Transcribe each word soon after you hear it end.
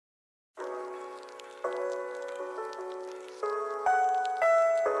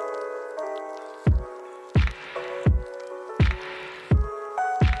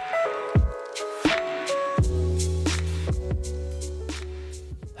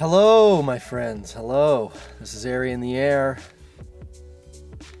Hello, my friends. Hello. This is Airy in the Air.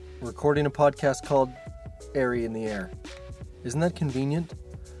 Recording a podcast called Airy in the Air. Isn't that convenient?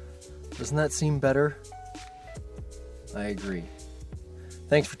 Doesn't that seem better? I agree.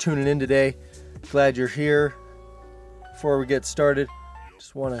 Thanks for tuning in today. Glad you're here. Before we get started,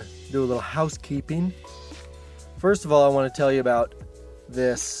 just want to do a little housekeeping. First of all, I want to tell you about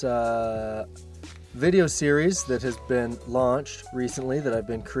this video series that has been launched recently that I've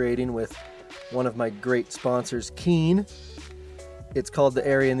been creating with one of my great sponsors, Keen. It's called the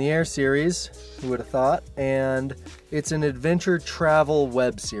Airy in the Air series, who would have thought, and it's an adventure travel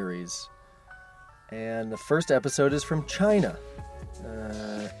web series. And the first episode is from China.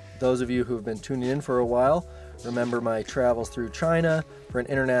 Those of you who have been tuning in for a while remember my travels through China for an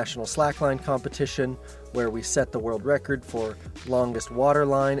international slackline competition where we set the world record for longest water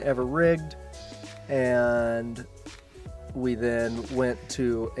line ever rigged. And we then went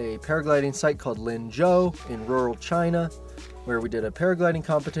to a paragliding site called Linzhou in rural China, where we did a paragliding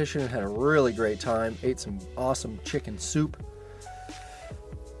competition and had a really great time. Ate some awesome chicken soup.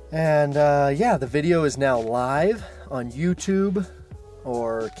 And the video is now live on YouTube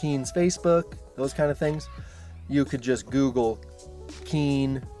or Keen's Facebook, those kind of things. You could just Google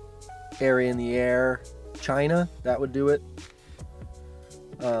Keen, Airy in the Air, China. That would do it.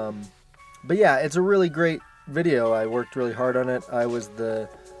 But yeah, it's a really great video. I worked really hard on it. I was the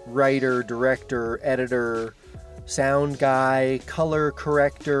writer, director, editor, sound guy, color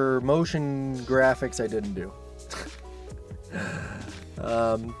corrector, motion graphics I didn't do.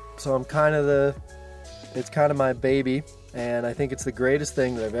 So I'm it's kind of my baby, and I think it's the greatest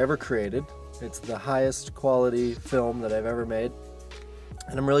thing that I've ever created. It's the highest quality film that I've ever made,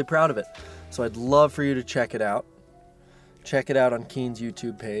 and I'm really proud of it. So I'd love for you to check it out. Check it out on Keen's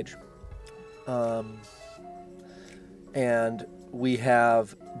YouTube page. And we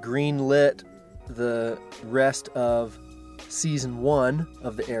have greenlit the rest of season 1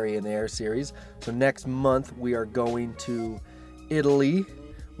 of the Airy in the Air series. So next month we are going to Italy.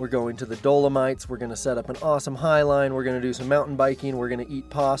 We're going to the Dolomites. We're going to set up an awesome high line. We're going to do some mountain biking. We're going to eat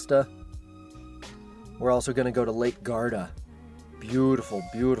pasta. We're also going to go to Lake Garda. Beautiful,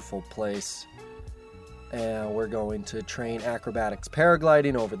 beautiful place. And we're going to train acrobatics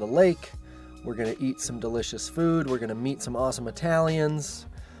paragliding over the lake. We're going to eat some delicious food. We're going to meet some awesome Italians.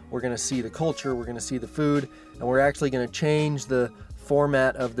 We're going to see the culture. We're going to see the food. And we're actually going to change the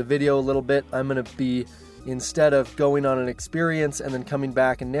format of the video a little bit. I'm going to be, instead of going on an experience and then coming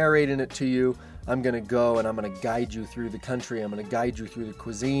back and narrating it to you, I'm going to go and I'm going to guide you through the country. I'm going to guide you through the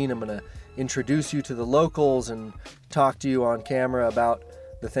cuisine. I'm going to introduce you to the locals and talk to you on camera about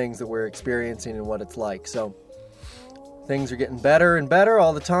the things that we're experiencing and what it's like. So things are getting better and better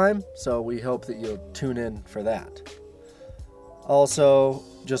all the time, so we hope that you'll tune in for that. Also,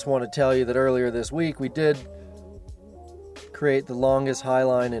 just want to tell you that earlier this week we did create the longest high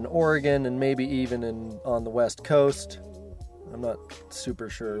line in Oregon and maybe even on the West Coast. I'm not super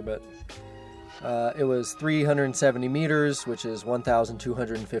sure, but it was 370 meters, which is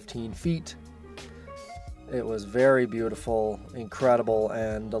 1,215 feet. It was very beautiful, incredible,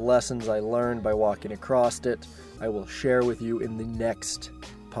 and the lessons I learned by walking across it, I will share with you in the next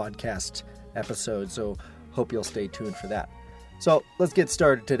podcast episode, so hope you'll stay tuned for that. So let's get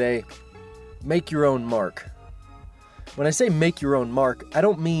started today. Make your own mark. When I say make your own mark, I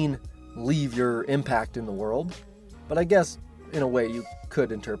don't mean leave your impact in the world, but I guess in a way you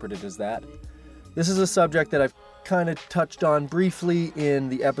could interpret it as that. This is a subject that I've kind of touched on briefly in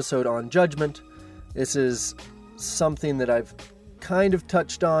the episode on judgment. This is something that I've kind of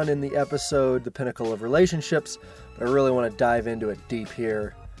touched on in the episode, The Pinnacle of Relationships, but I really want to dive into it deep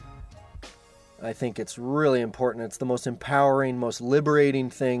here. I think it's really important. It's the most empowering, most liberating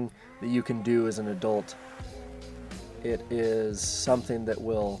thing that you can do as an adult. It is something that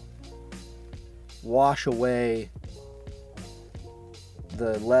will wash away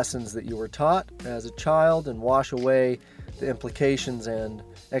the lessons that you were taught as a child and wash away the implications and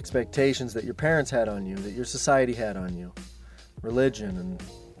expectations that your parents had on you, that your society had on you, religion, and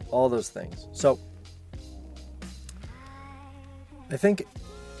all those things. So, I think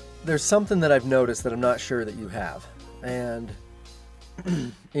there's something that I've noticed that I'm not sure that you have. And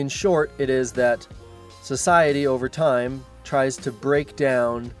in short, it is that society over time tries to break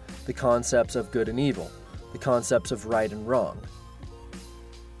down the concepts of good and evil, the concepts of right and wrong.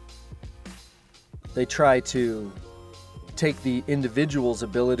 They try to take the individual's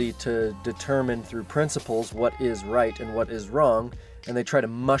ability to determine through principles what is right and what is wrong, and they try to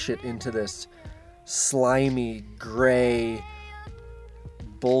mush it into this slimy, gray,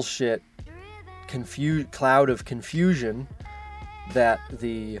 bullshit cloud of confusion that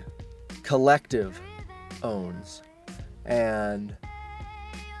the collective owns. And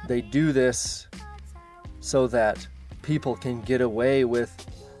they do this so that people can get away with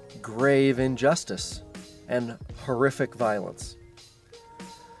grave injustice and horrific violence.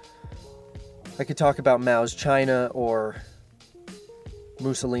 I could talk about Mao's China or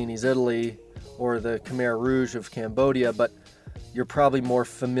Mussolini's Italy or the Khmer Rouge of Cambodia, but you're probably more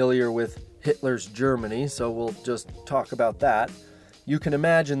familiar with Hitler's Germany, so we'll just talk about that. You can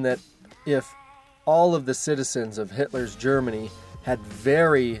imagine that if all of the citizens of Hitler's Germany had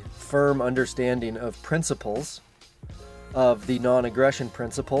very firm understanding of principles, of the non-aggression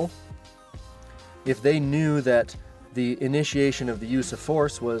principle, if they knew that the initiation of the use of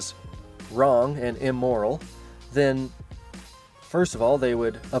force was wrong and immoral, then first of all, they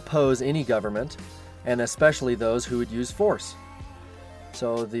would oppose any government, and especially those who would use force.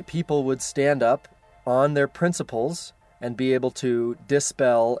 So the people would stand up on their principles and be able to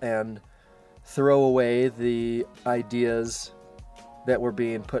dispel and throw away the ideas that were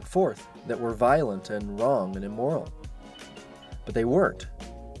being put forth, that were violent and wrong and immoral. But they weren't.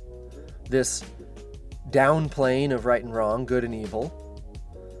 This downplaying of right and wrong, good and evil,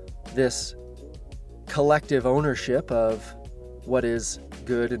 this collective ownership of what is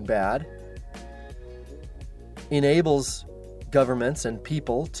good and bad, enables governments and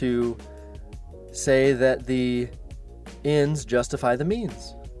people to say that the ends justify the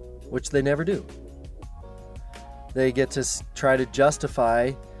means, which they never do. They get to try to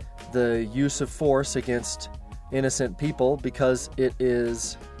justify the use of force against innocent people because it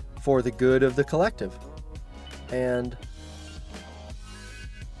is for the good of the collective. And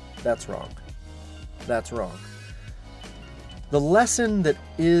that's wrong. That's wrong. The lesson that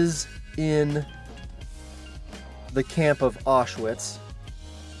is in the camp of Auschwitz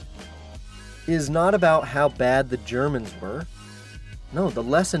is not about how bad the Germans were. No, the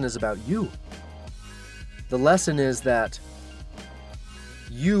lesson is about you. The lesson is that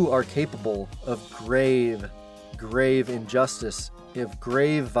you are capable of grave, grave injustice, of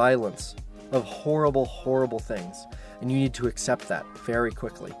grave violence, of horrible, horrible things. And you need to accept that very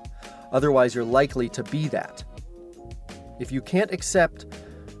quickly. Otherwise, you're likely to be that. If you can't accept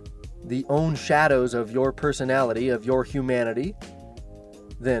the own shadows of your personality, of your humanity,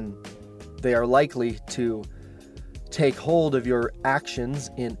 then they are likely to take hold of your actions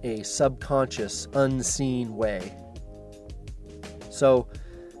in a subconscious, unseen way. So,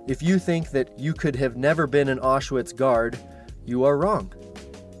 if you think that you could have never been an Auschwitz guard, you are wrong.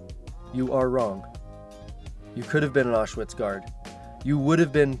 You are wrong. You could have been an Auschwitz guard. You would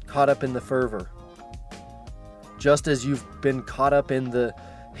have been caught up in the fervor. Just as you've been caught up in the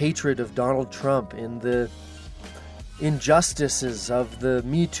hatred of Donald Trump, in the injustices of the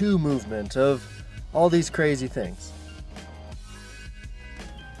Me Too movement, of all these crazy things.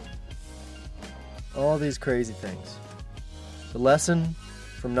 All these crazy things. The lesson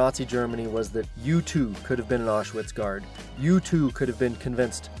from Nazi Germany was that you too could have been an Auschwitz guard. You too could have been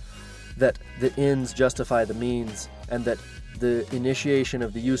convinced that the ends justify the means and that the initiation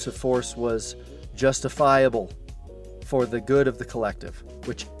of the use of force was justifiable for the good of the collective,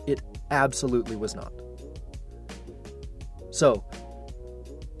 which it absolutely was not. So,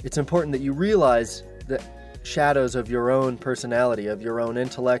 it's important that you realize the shadows of your own personality, of your own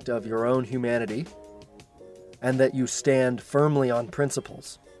intellect, of your own humanity, and that you stand firmly on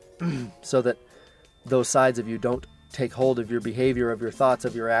principles so that those sides of you don't take hold of your behavior, of your thoughts,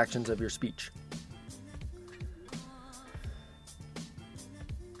 of your actions, of your speech.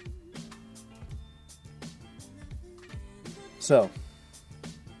 So,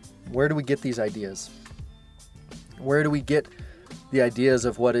 where do we get these ideas? Where do we get the ideas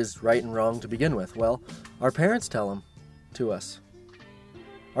of what is right and wrong to begin with? Well, our parents tell them to us.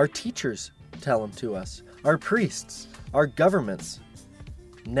 Our teachers tell them to us. Our priests, our governments.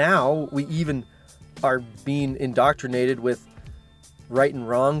 Now we even are being indoctrinated with right and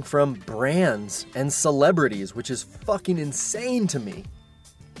wrong from brands and celebrities, which is fucking insane to me.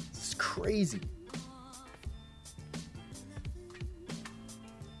 It's crazy.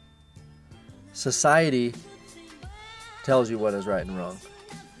 Society tells you what is right and wrong.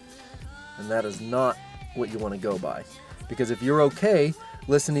 And that is not what you want to go by. Because if you're okay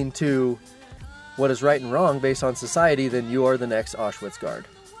listening to what is right and wrong based on society, then you are the next Auschwitz guard.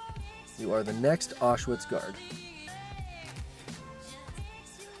 You are the next Auschwitz guard.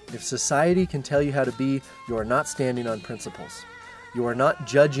 If society can tell you how to be, you are not standing on principles. You are not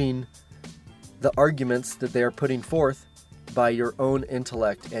judging the arguments that they are putting forth by your own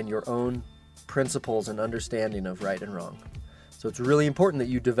intellect and your own principles and understanding of right and wrong. So it's really important that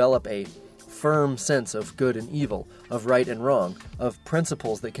you develop a firm sense of good and evil, of right and wrong, of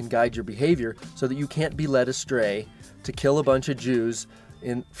principles that can guide your behavior so that you can't be led astray to kill a bunch of Jews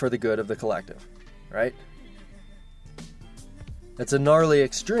for the good of the collective, right? That's a gnarly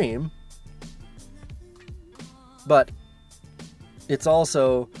extreme, but it's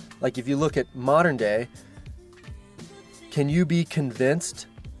also, like, if you look at modern day, can you be convinced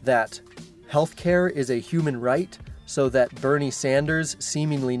that healthcare is a human right so that Bernie Sanders,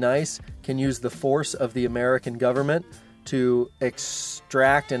 seemingly nice, can use the force of the American government to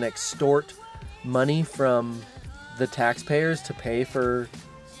extract and extort money from the taxpayers to pay for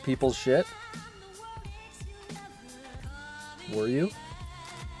people's shit? Were you?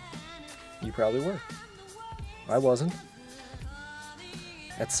 You probably were. I wasn't.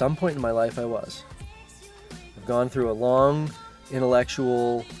 At some point in my life, I was. I've gone through a long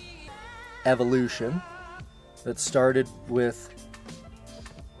intellectual evolution that started with...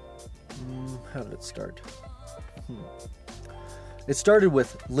 how did it start? It started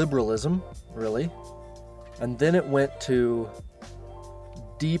with liberalism, really. And then it went to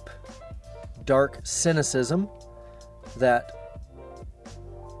deep, dark cynicism that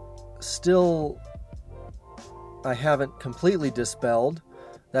still I haven't completely dispelled.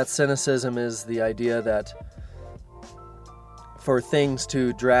 That cynicism is the idea that for things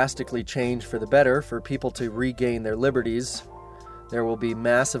to drastically change for the better, for people to regain their liberties, there will be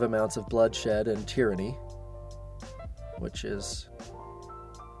massive amounts of bloodshed and tyranny, which is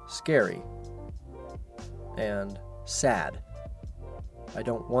scary and sad. I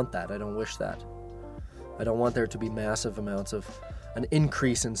don't want that. I don't wish that. I don't want there to be massive amounts of an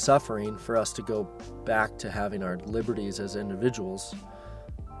increase in suffering for us to go back to having our liberties as individuals.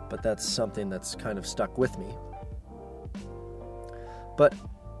 But that's something that's kind of stuck with me. But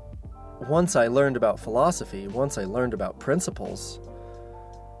once I learned about philosophy, once I learned about principles,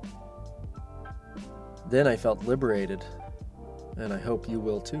 then I felt liberated, and I hope you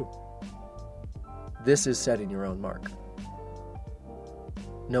will too. This is setting your own mark.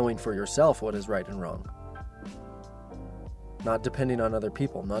 Knowing for yourself what is right and wrong. Not depending on other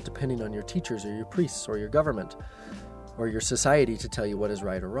people, not depending on your teachers or your priests or your government or your society to tell you what is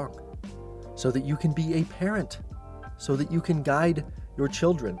right or wrong. So that you can be a parent, so that you can guide your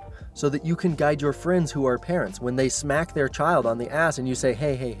children, so that you can guide your friends who are parents when they smack their child on the ass and you say,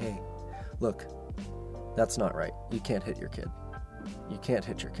 hey, look, that's not right. You can't hit your kid. You can't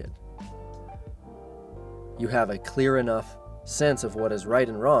hit your kid. You have a clear enough sense of what is right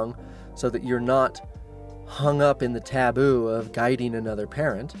and wrong so that you're not hung up in the taboo of guiding another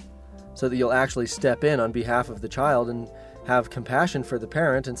parent, so that you'll actually step in on behalf of the child and have compassion for the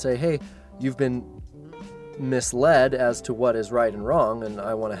parent and say, hey, you've been misled as to what is right and wrong, and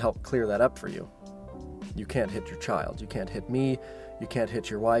I want to help clear that up for you. You can't hit your child. You can't hit me. You can't hit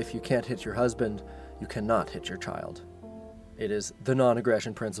your wife. You can't hit your husband. You cannot hit your child. It is the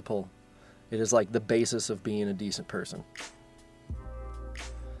non-aggression principle. It is like the basis of being a decent person.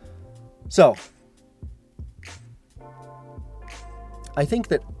 So, I think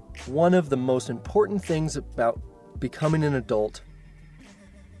that one of the most important things about becoming an adult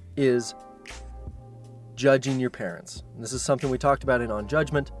is judging your parents. And this is something we talked about in On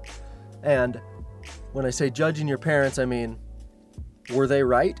Judgment. And when I say judging your parents, I mean, were they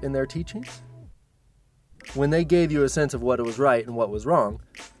right in their teachings? When they gave you a sense of what was right and what was wrong,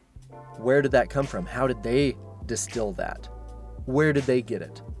 where did that come from? How did they distill that? Where did they get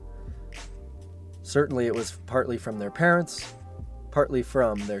it? Certainly it was partly from their parents, partly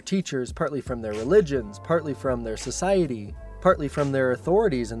from their teachers, partly from their religions, partly from their society, partly from their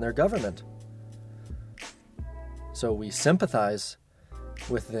authorities and their government. So we sympathize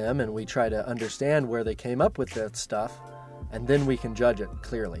with them and we try to understand where they came up with that stuff, and then we can judge it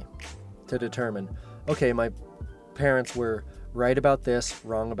clearly to determine, okay, my parents were right about this,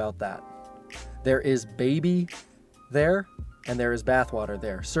 wrong about that. There is baby there, and there is bathwater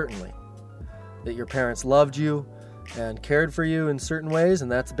there, certainly. That your parents loved you and cared for you in certain ways,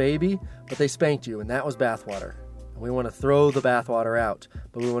 and that's baby, but they spanked you, and that was bathwater. And we want to throw the bathwater out,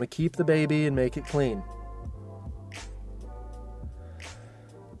 but we want to keep the baby and make it clean.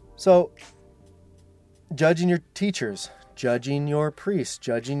 So, judging your teachers, judging your priests,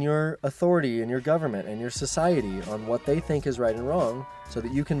 judging your authority and your government and your society on what they think is right and wrong, so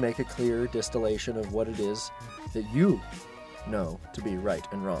that you can make a clear distillation of what it is that you know to be right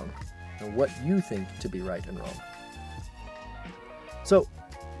and wrong, and what you think to be right and wrong. So,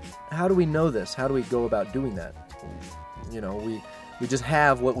 how do we know this? How do we go about doing that? You know, we just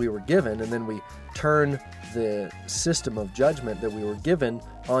have what we were given, and then we turn the system of judgment that we were given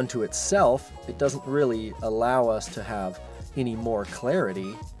onto itself. It doesn't really allow us to have any more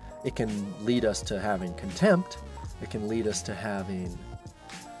clarity It can lead us to having contempt. It can lead us to having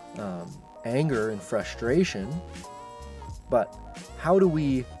anger and frustration. But how do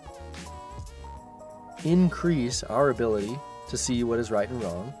we increase our ability to see what is right and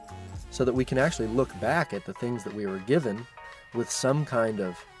wrong so that we can actually look back at the things that we were given with some kind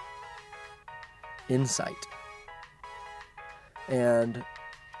of insight? And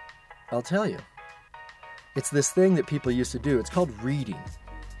I'll tell you, it's this thing that people used to do. It's called reading.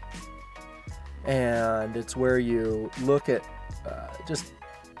 And it's where you look at just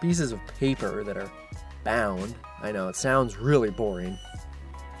pieces of paper that are bound. I know, it sounds really boring.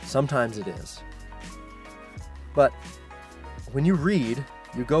 Sometimes it is. But when you read,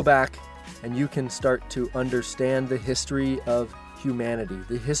 you go back and you can start to understand the history of humanity,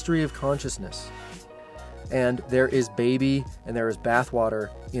 the history of consciousness. And there is baby and there is bathwater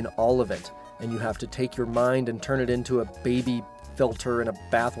in all of it. And you have to take your mind and turn it into a baby filter and a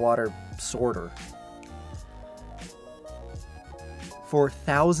bathwater sorter. For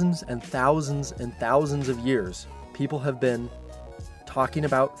thousands and thousands and thousands of years, people have been talking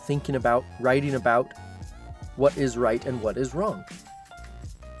about, thinking about, writing about what is right and what is wrong.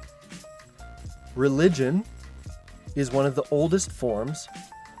 Religion is one of the oldest forms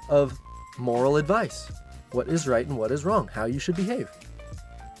of moral advice. What is right and what is wrong, how you should behave.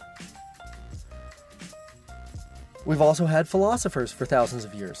 We've also had philosophers for thousands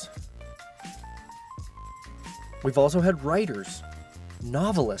of years. We've also had writers,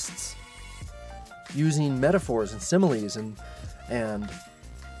 novelists, using metaphors and similes and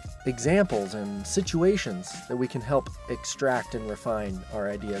examples and situations that we can help extract and refine our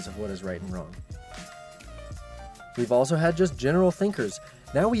ideas of what is right and wrong. We've also had just general thinkers.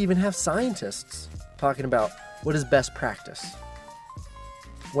 Now we even have scientists talking about what is best practice,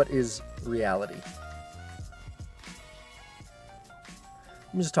 what is reality.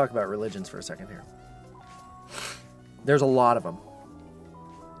 Let me just talk about religions for a second here. There's a lot of them.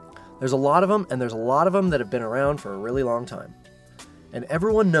 There's a lot of them, and there's a lot of them that have been around for a really long time. And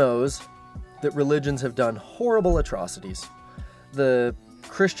everyone knows that religions have done horrible atrocities. The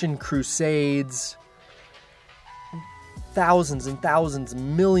Christian Crusades, thousands and thousands,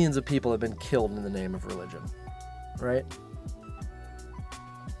 millions of people have been killed in the name of religion, right?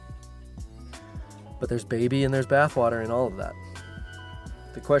 But there's baby and there's bathwater in all of that.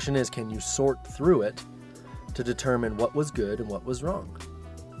 The question is, can you sort through it to determine what was good and what was wrong?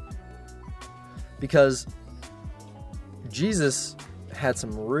 Because Jesus had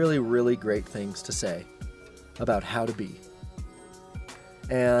some really, really great things to say about how to be.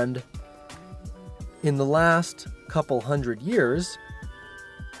 And in the last couple hundred years,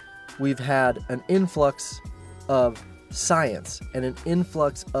 we've had an influx of science and an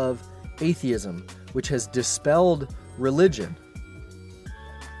influx of atheism, which has dispelled religion.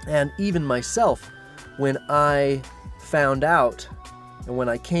 And even myself, when I found out and when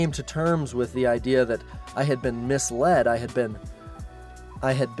I came to terms with the idea that I had been misled, I had been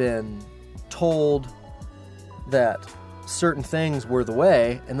told that certain things were the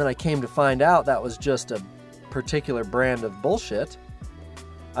way, and then I came to find out that was just a particular brand of bullshit,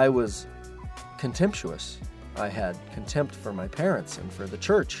 I was contemptuous. I had contempt for my parents and for the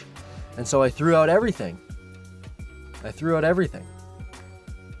church. And so I threw out everything.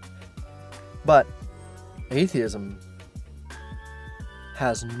 But atheism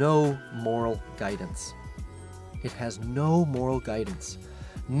has no moral guidance. It has no moral guidance.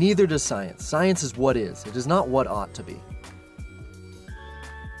 Neither does science. Science is what is. It is not what ought to be.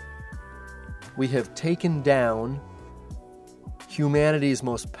 We have taken down humanity's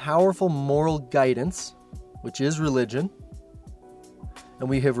most powerful moral guidance, which is religion, and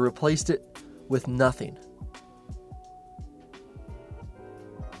we have replaced it with nothing.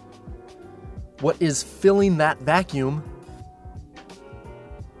 What is filling that vacuum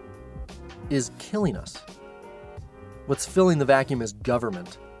is killing us. What's filling the vacuum is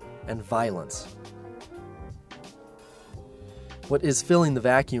government and violence. What is filling the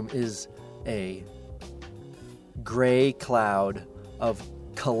vacuum is a gray cloud of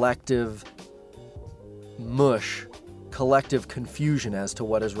collective mush, collective confusion as to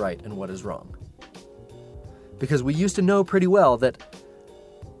what is right and what is wrong. Because we used to know pretty well that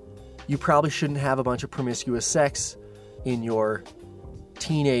you probably shouldn't have a bunch of promiscuous sex in your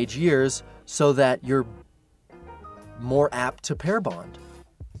teenage years so that you're more apt to pair bond.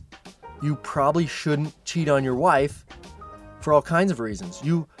 You probably shouldn't cheat on your wife for all kinds of reasons.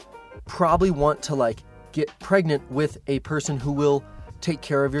 You probably want to get pregnant with a person who will take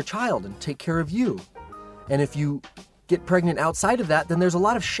care of your child and take care of you. And if you get pregnant outside of that, then there's a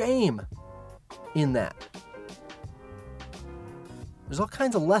lot of shame in that. There's all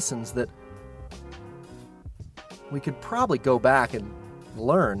kinds of lessons that we could probably go back and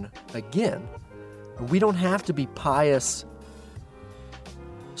learn again. We don't have to be pious,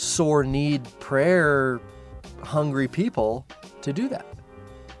 sore need, prayer hungry people to do that.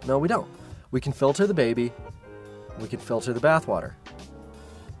 No, we don't. We can filter the baby. We can filter the bathwater.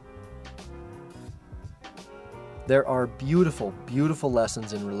 There are beautiful, beautiful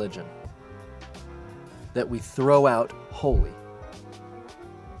lessons in religion that we throw out wholly.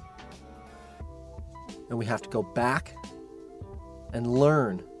 And we have to go back and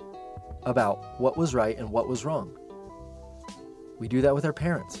learn about what was right and what was wrong. We do that with our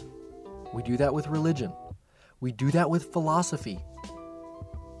parents. We do that with religion. We do that with philosophy.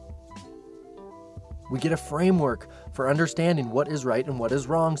 We get a framework for understanding what is right and what is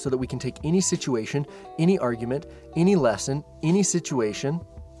wrong so that we can take any situation, any argument, any lesson, any situation,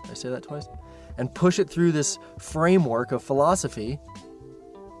 did I say that twice? And push it through this framework of philosophy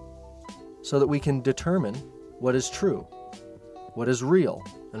so that we can determine what is true, what is real,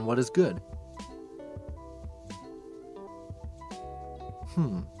 and what is good.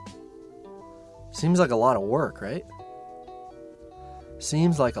 Seems like a lot of work, right?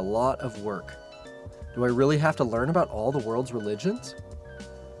 Seems like a lot of work. Do I really have to learn about all the world's religions?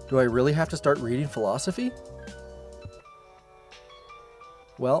 Do I really have to start reading philosophy?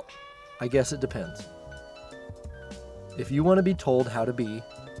 Well, I guess it depends. If you want to be told how to be,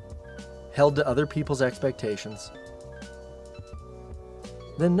 held to other people's expectations,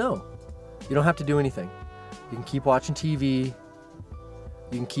 then no. You don't have to do anything. You can keep watching TV.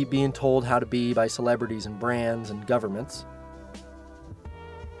 You can keep being told how to be by celebrities and brands and governments.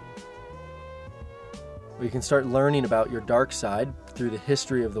 Or you can start learning about your dark side through the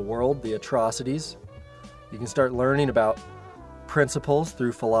history of the world, the atrocities. You can start learning about principles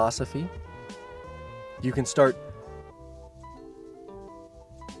through philosophy. You can start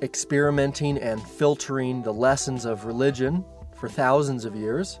experimenting and filtering the lessons of religion for thousands of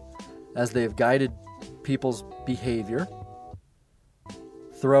years as they have guided people's behavior,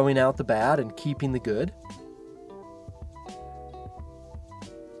 throwing out the bad and keeping the good.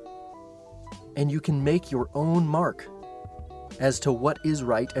 And you can make your own mark as to what is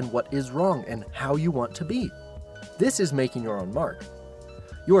right and what is wrong and how you want to be. This is making your own mark.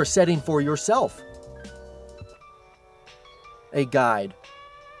 You are setting for yourself a guide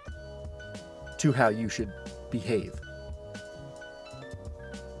to how you should behave.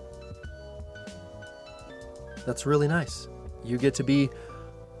 That's really nice. You get to be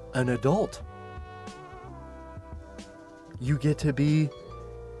an adult. You get to be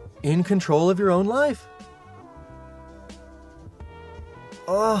in control of your own life.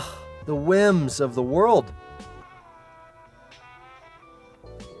 Oh, the whims of the world.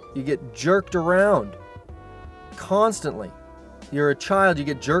 You get jerked around constantly. You're a child, you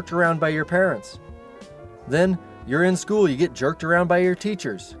get jerked around by your parents. Then you're in school, you get jerked around by your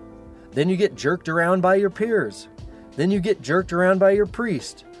teachers. Then you get jerked around by your peers. Then you get jerked around by your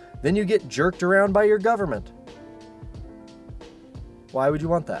priest. Then you get jerked around by your government. Why would you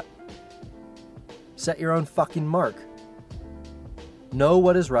want that? Set your own fucking mark. Know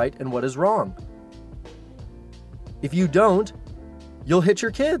what is right and what is wrong. If you don't, you'll hit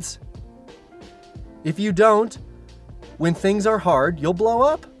your kids. If you don't, when things are hard, you'll blow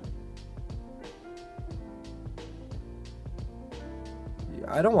up.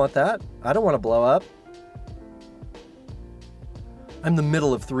 I don't want that. I don't want to blow up. I'm the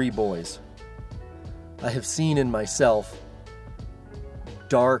middle of 3 boys. I have seen in myself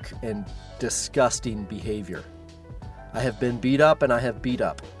dark and disgusting behavior. I have been beat up and I have beat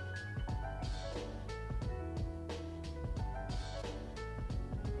up.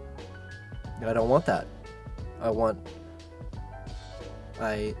 I don't want that.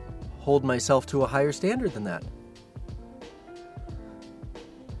 I hold myself to a higher standard than that.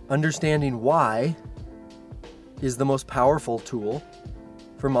 Understanding why is the most powerful tool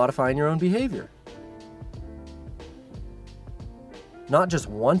for modifying your own behavior. Not just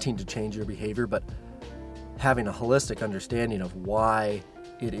wanting to change your behavior, but having a holistic understanding of why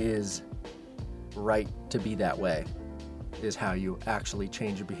it is right to be that way is how you actually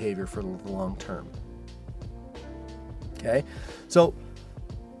change your behavior for the long term. Okay? So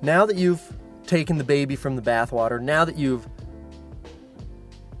now that you've taken the baby from the bathwater, now that you've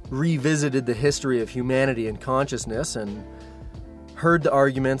revisited the history of humanity and consciousness and heard the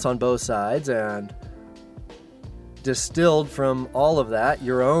arguments on both sides and distilled from all of that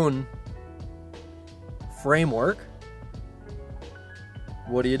your own framework,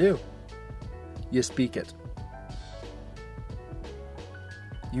 what do? You speak it.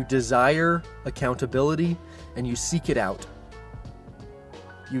 You desire accountability and you seek it out.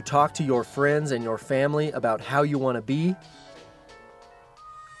 You talk to your friends and your family about how you want to be.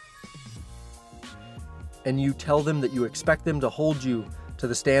 And you tell them that you expect them to hold you to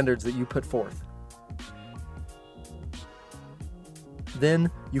the standards that you put forth.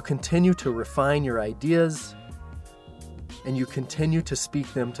 Then you continue to refine your ideas, and you continue to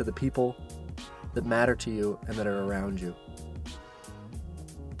speak them to the people that matter to you and that are around you.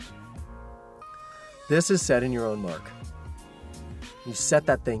 This is setting your own mark. You set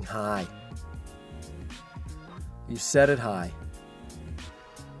that thing high. You set it high.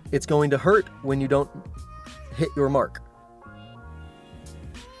 It's going to hurt when you don't hit your mark.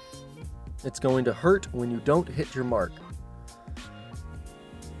 It's going to hurt when you don't hit your mark.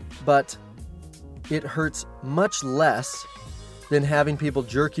 But it hurts much less than having people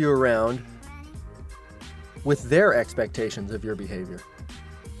jerk you around with their expectations of your behavior.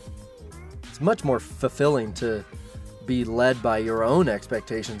 It's much more fulfilling to be led by your own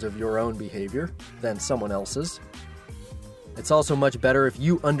expectations of your own behavior than someone else's. It's also much better if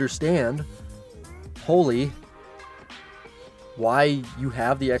you understand wholly why you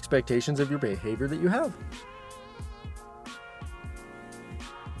have the expectations of your behavior that you have.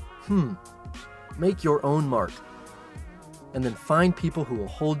 Make your own mark, and then find people who will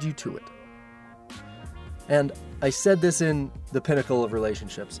hold you to it. And I said this in The Pinnacle of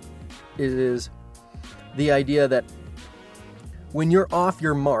Relationships. It is the idea that when you're off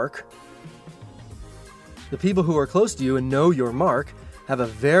your mark, the people who are close to you and know your mark have a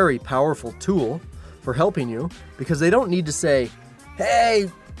very powerful tool for helping you, because they don't need to say,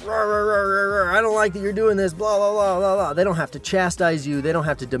 hey, I don't like that you're doing this, blah, blah, blah, blah, blah. They don't have to chastise you. They don't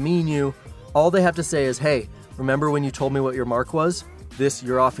have to demean you. All they have to say is, hey, remember when you told me what your mark was?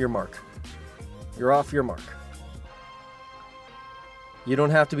 You're off your mark. You're off your mark. You don't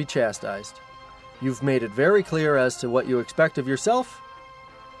have to be chastised. You've made it very clear as to what you expect of yourself,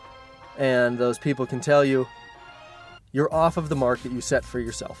 and those people can tell you you're off of the mark that you set for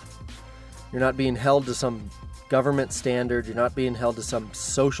yourself. You're not being held to some government standard. You're not being held to some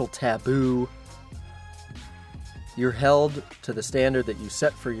social taboo. You're held to the standard that you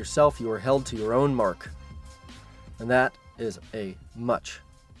set for yourself. You are held to your own mark. And that is a much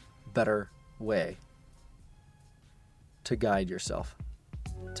better way to guide yourself,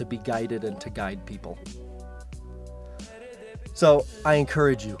 to be guided and to guide people. So I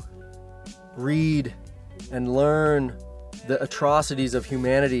encourage you, read and learn the atrocities of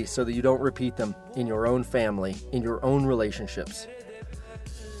humanity so that you don't repeat them in your own family, in your own relationships.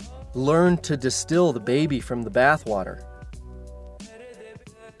 Learn to distill the baby from the bathwater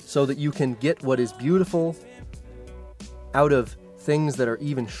so that you can get what is beautiful out of things that are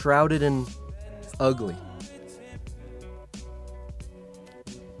even shrouded in ugly.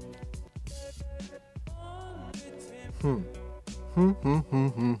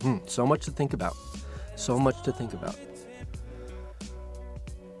 So much to think about. So much to think about.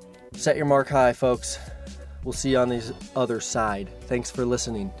 Set your mark high, folks. We'll see you on the other side. Thanks for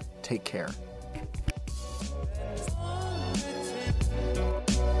listening. Take care.